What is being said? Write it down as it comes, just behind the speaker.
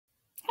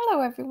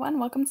Hello, everyone.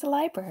 Welcome to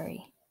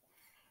Library.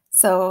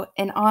 So,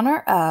 in honor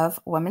of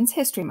Women's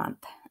History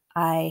Month,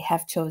 I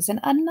have chosen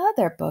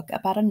another book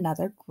about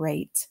another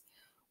great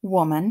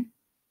woman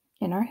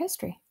in our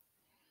history.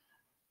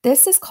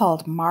 This is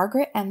called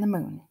Margaret and the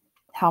Moon: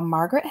 How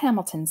Margaret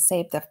Hamilton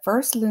Saved the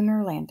First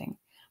Lunar Landing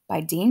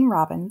by Dean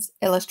Robbins,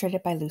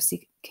 illustrated by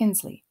Lucy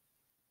Kinsley.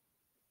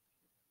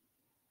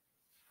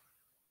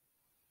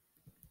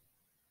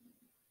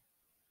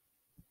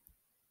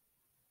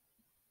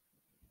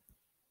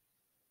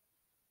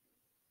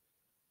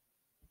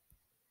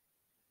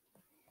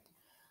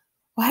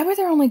 Why were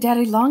there only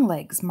daddy long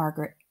legs,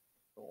 Margaret?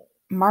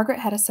 Margaret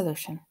had a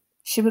solution.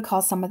 She would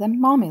call some of them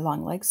mommy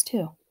long legs,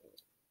 too.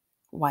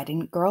 Why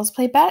didn't girls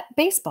play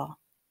baseball?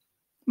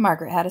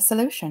 Margaret had a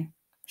solution.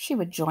 She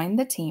would join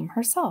the team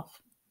herself.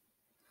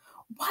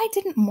 Why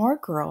didn't more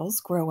girls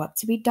grow up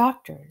to be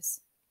doctors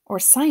or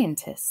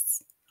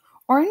scientists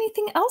or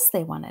anything else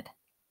they wanted?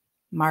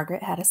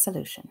 Margaret had a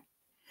solution.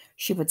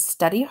 She would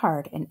study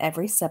hard in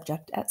every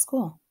subject at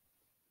school.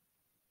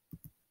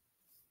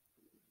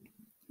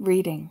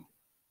 Reading,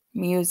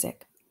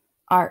 music,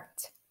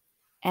 art,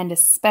 and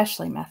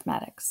especially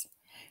mathematics.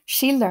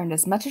 She learned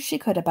as much as she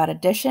could about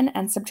addition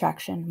and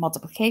subtraction,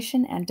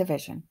 multiplication and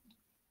division.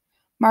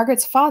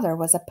 Margaret's father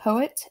was a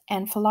poet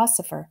and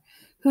philosopher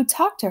who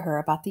talked to her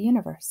about the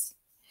universe.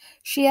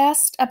 She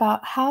asked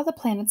about how the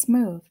planets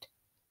moved,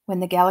 when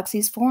the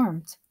galaxies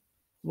formed,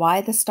 why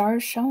the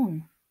stars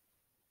shone.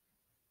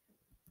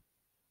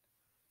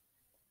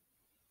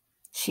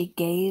 She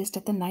gazed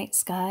at the night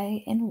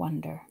sky in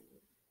wonder.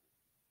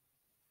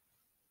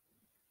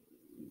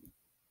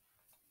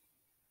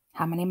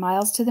 How many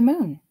miles to the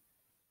moon?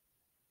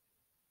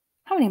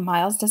 How many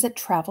miles does it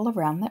travel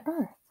around the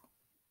Earth?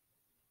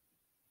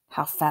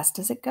 How fast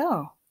does it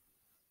go?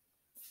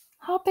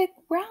 How big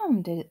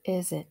round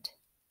is it?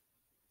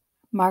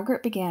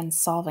 Margaret began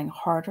solving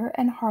harder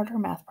and harder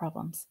math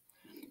problems.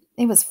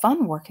 It was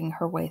fun working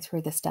her way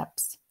through the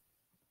steps.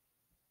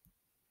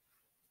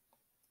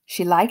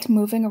 She liked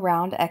moving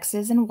around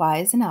X's and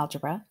Y's in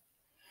algebra.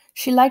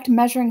 She liked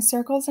measuring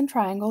circles and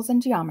triangles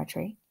in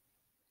geometry.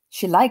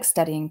 She liked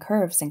studying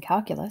curves in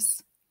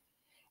calculus.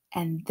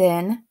 And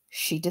then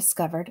she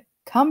discovered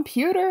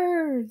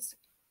computers.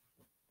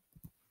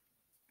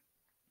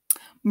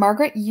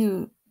 Margaret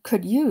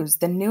could use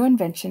the new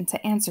invention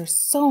to answer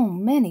so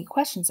many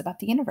questions about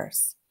the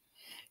universe.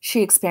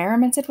 She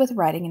experimented with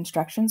writing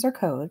instructions or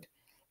code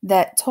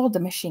that told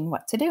the machine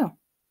what to do.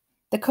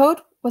 The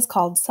code was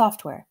called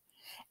software,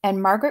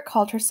 and Margaret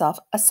called herself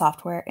a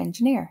software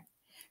engineer.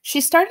 She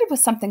started with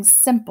something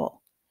simple,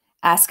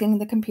 asking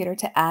the computer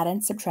to add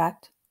and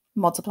subtract,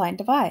 multiply and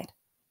divide.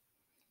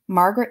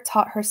 Margaret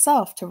taught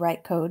herself to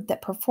write code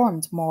that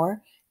performed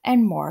more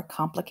and more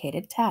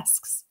complicated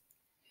tasks.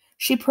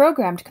 She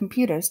programmed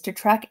computers to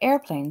track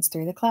airplanes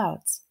through the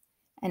clouds,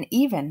 and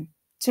even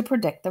to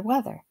predict the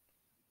weather.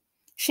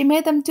 She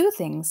made them do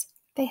things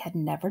they had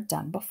never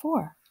done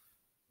before.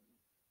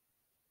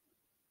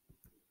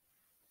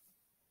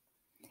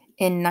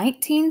 In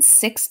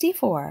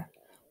 1964,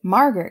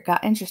 Margaret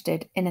got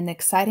interested in an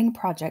exciting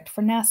project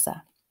for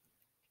NASA.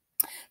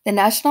 The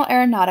National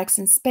Aeronautics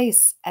and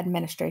Space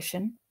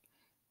Administration.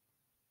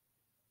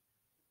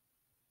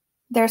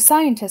 Their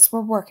scientists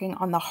were working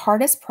on the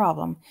hardest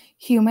problem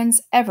humans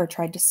ever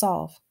tried to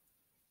solve: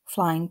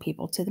 flying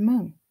people to the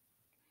moon.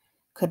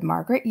 Could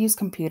Margaret use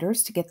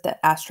computers to get the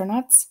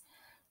astronauts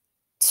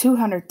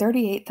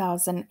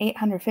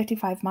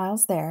 238,855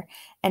 miles there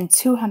and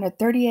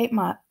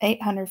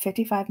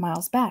 238,855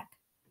 miles back?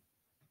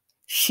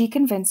 She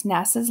convinced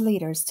NASA's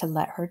leaders to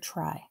let her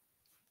try.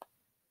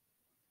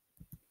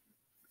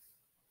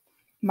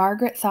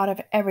 Margaret thought of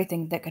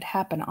everything that could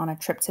happen on a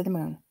trip to the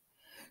moon.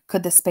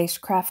 Could the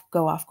spacecraft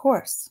go off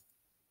course?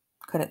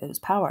 Could it lose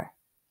power?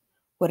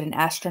 Would an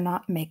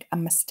astronaut make a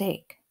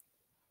mistake?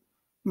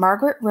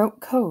 Margaret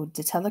wrote code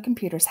to tell the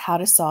computers how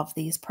to solve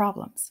these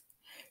problems.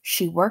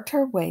 She worked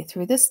her way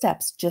through the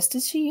steps just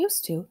as she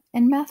used to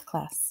in math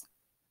class.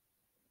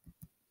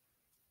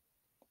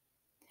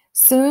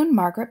 Soon,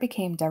 Margaret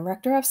became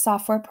director of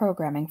software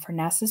programming for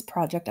NASA's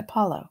Project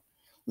Apollo,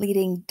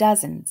 leading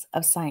dozens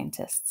of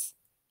scientists.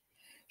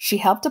 She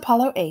helped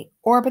Apollo 8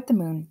 orbit the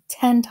moon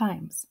 10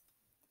 times.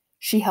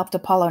 She helped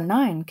Apollo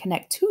 9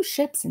 connect 2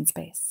 ships in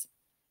space.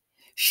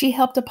 She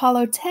helped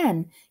Apollo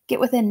 10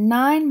 get within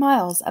 9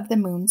 miles of the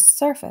moon's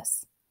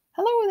surface.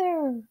 Hello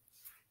there!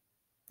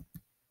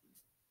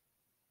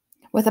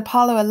 With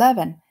Apollo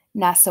 11,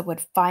 NASA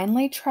would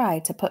finally try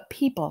to put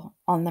people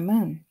on the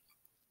moon.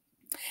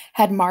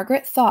 Had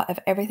Margaret thought of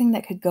everything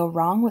that could go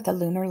wrong with a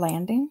lunar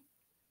landing?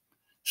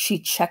 She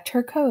checked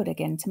her code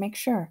again to make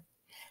sure.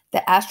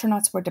 The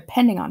astronauts were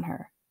depending on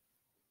her.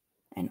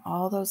 And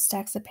all those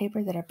stacks of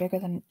paper that are bigger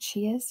than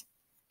she is,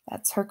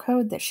 that's her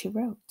code that she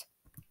wrote.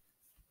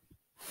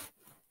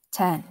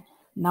 10,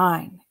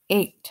 9,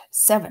 8,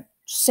 7,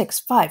 6,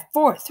 5,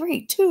 4,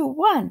 3, 2,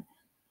 1.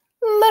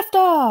 Lift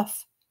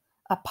off!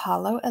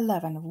 Apollo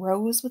 11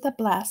 rose with a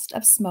blast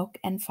of smoke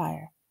and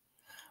fire.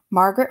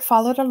 Margaret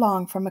followed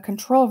along from a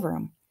control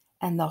room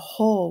and the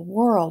whole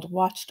world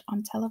watched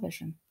on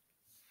television.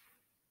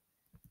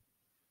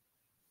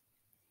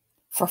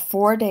 For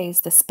 4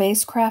 days, the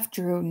spacecraft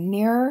drew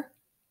nearer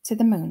to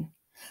the moon.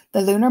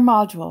 The lunar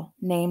module,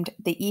 named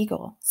the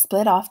Eagle,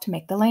 split off to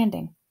make the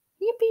landing.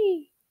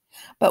 Yippee!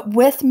 But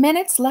with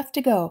minutes left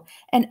to go,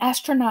 an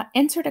astronaut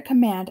entered a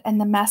command and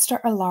the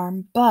master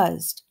alarm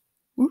buzzed.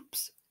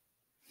 Oops.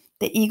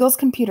 The Eagle's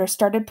computer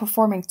started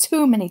performing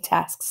too many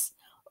tasks.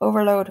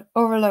 Overload,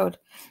 overload.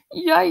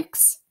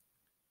 Yikes!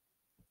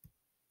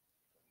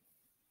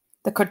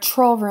 The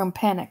control room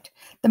panicked.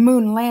 The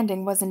moon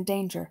landing was in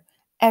danger.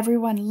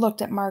 Everyone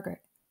looked at Margaret.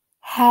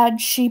 Had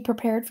she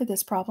prepared for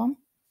this problem?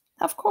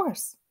 Of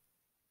course.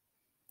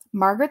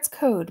 Margaret's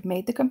code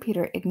made the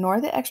computer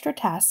ignore the extra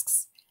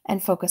tasks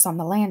and focus on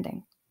the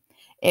landing.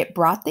 It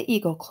brought the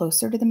Eagle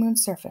closer to the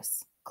moon's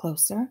surface.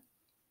 Closer,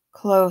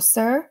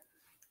 closer.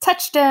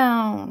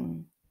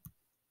 Touchdown!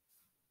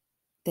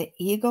 The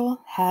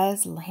Eagle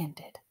has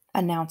landed,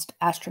 announced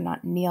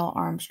astronaut Neil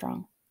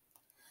Armstrong.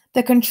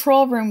 The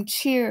control room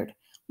cheered.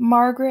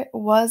 Margaret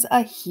was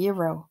a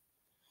hero.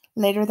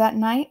 Later that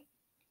night,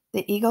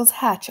 the Eagle's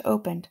hatch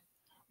opened.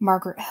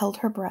 Margaret held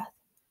her breath.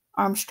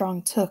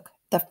 Armstrong took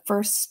the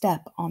first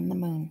step on the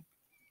moon.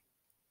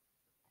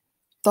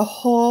 The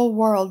whole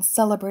world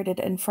celebrated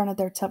in front of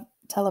their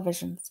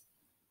televisions.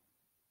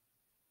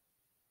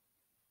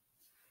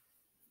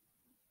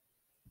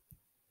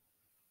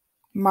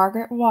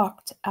 Margaret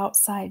walked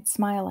outside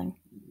smiling.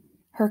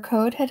 Her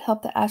code had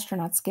helped the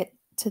astronauts get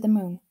to the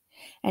moon,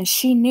 and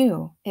she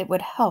knew it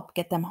would help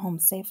get them home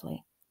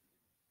safely.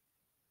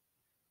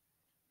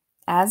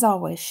 As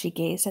always, she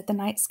gazed at the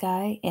night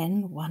sky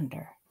in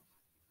wonder.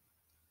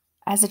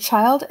 As a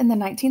child in the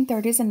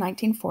 1930s and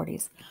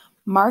 1940s,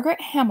 Margaret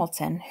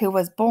Hamilton, who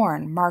was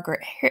born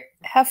Margaret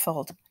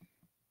Heffold,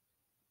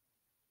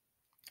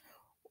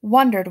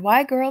 wondered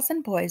why girls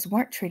and boys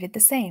weren't treated the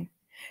same.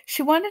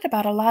 She wondered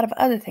about a lot of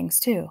other things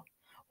too.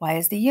 Why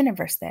is the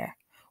universe there?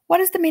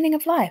 What is the meaning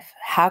of life?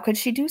 How could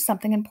she do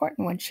something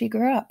important when she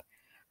grew up?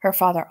 Her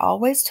father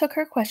always took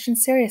her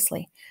questions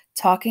seriously,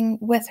 talking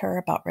with her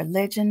about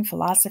religion,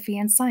 philosophy,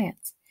 and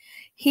science.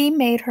 He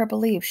made her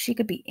believe she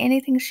could be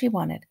anything she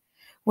wanted,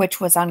 which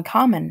was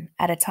uncommon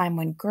at a time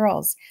when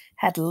girls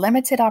had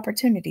limited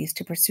opportunities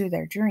to pursue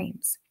their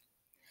dreams.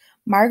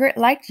 Margaret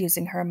liked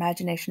using her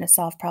imagination to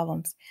solve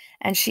problems,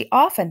 and she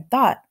often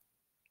thought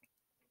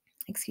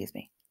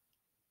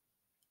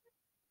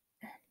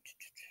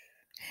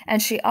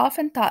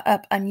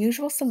up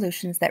unusual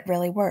solutions that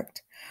really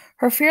worked.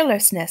 Her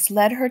fearlessness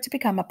led her to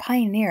become a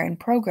pioneer in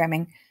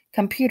programming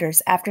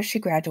computers after she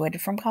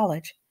graduated from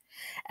college.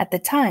 At the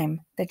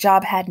time, the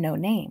job had no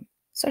name,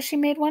 so she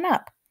made one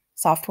up: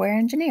 software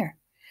engineer.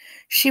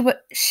 She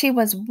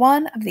was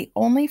one of the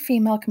only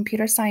female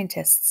computer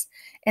scientists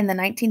in the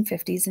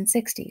 1950s and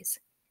 60s.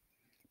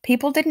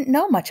 People didn't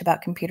know much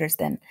about computers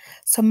then,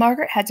 so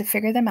Margaret had to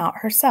figure them out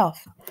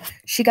herself.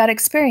 She got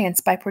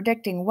experience by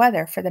predicting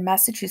weather for the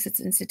Massachusetts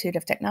Institute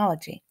of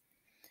Technology.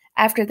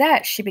 After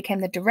that, she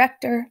became the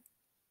director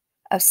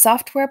of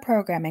software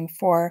programming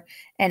for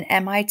an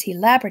MIT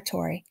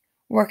laboratory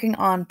working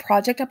on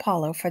Project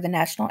Apollo for the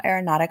National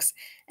Aeronautics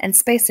and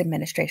Space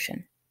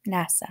Administration,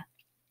 NASA.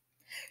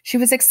 She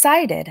was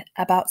excited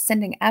about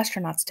sending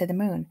astronauts to the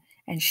moon,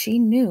 and she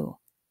knew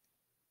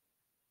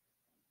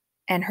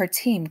and her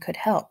team could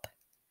help.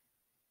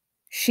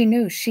 She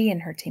knew she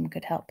and her team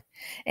could help.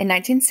 In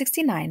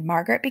 1969,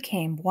 Margaret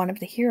became one of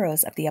the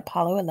heroes of the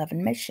Apollo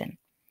 11 mission.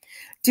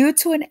 Due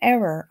to an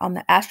error on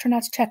the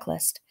astronauts'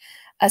 checklist,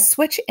 a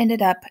switch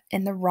ended up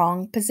in the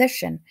wrong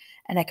position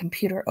and a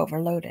computer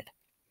overloaded.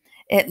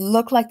 It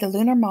looked like the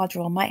lunar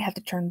module might have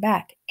to turn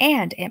back,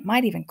 and it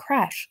might even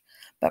crash,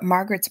 but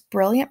Margaret's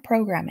brilliant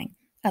programming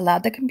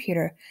allowed the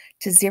computer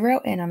to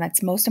zero in on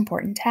its most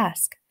important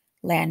task: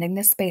 landing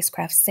the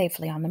spacecraft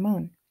safely on the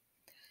moon.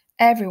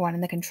 Everyone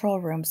in the control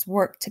rooms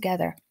worked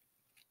together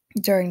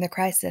during the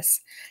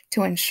crisis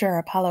to ensure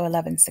Apollo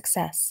 11's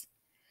success.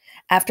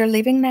 After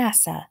leaving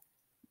NASA,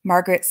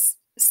 Margaret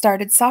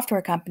started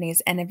software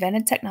companies and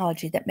invented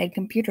technology that made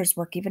computers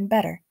work even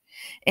better.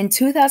 In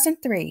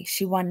 2003,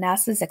 she won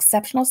NASA's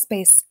Exceptional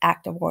Space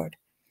Act Award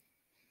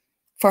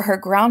for her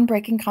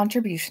groundbreaking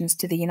contributions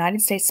to the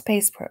United States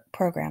space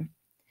program.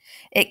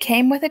 It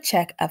came with a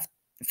check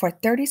for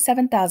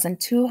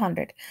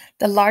 $37,200,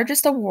 the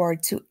largest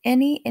award to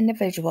any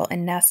individual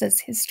in NASA's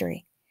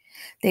history.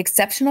 The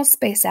Exceptional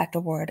Space Act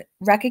Award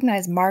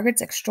recognized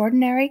Margaret's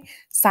extraordinary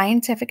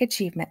scientific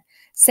achievement,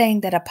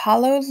 saying that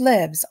Apollo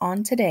lives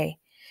on today,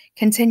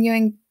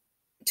 continuing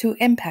to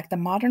impact the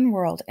modern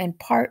world in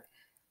part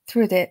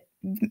through the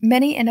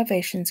many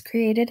innovations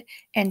created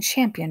and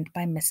championed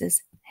by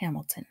Mrs.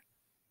 Hamilton.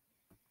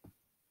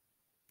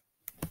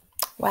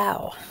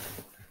 Wow.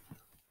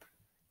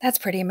 That's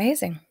pretty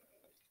amazing.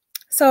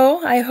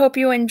 So I hope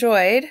you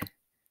enjoyed.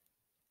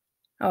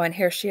 Oh, and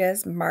here she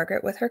is,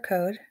 Margaret with her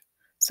code.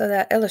 So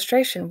that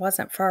illustration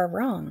wasn't far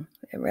wrong.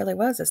 It really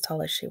was as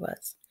tall as she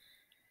was.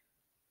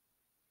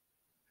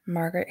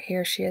 Margaret,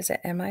 here she is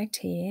at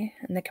MIT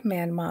in the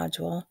command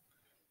module.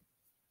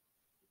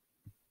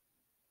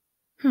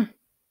 Hmm.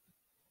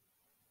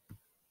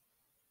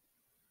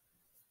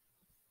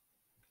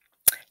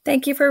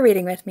 Thank you for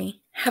reading with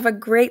me. Have a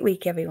great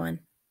week, everyone.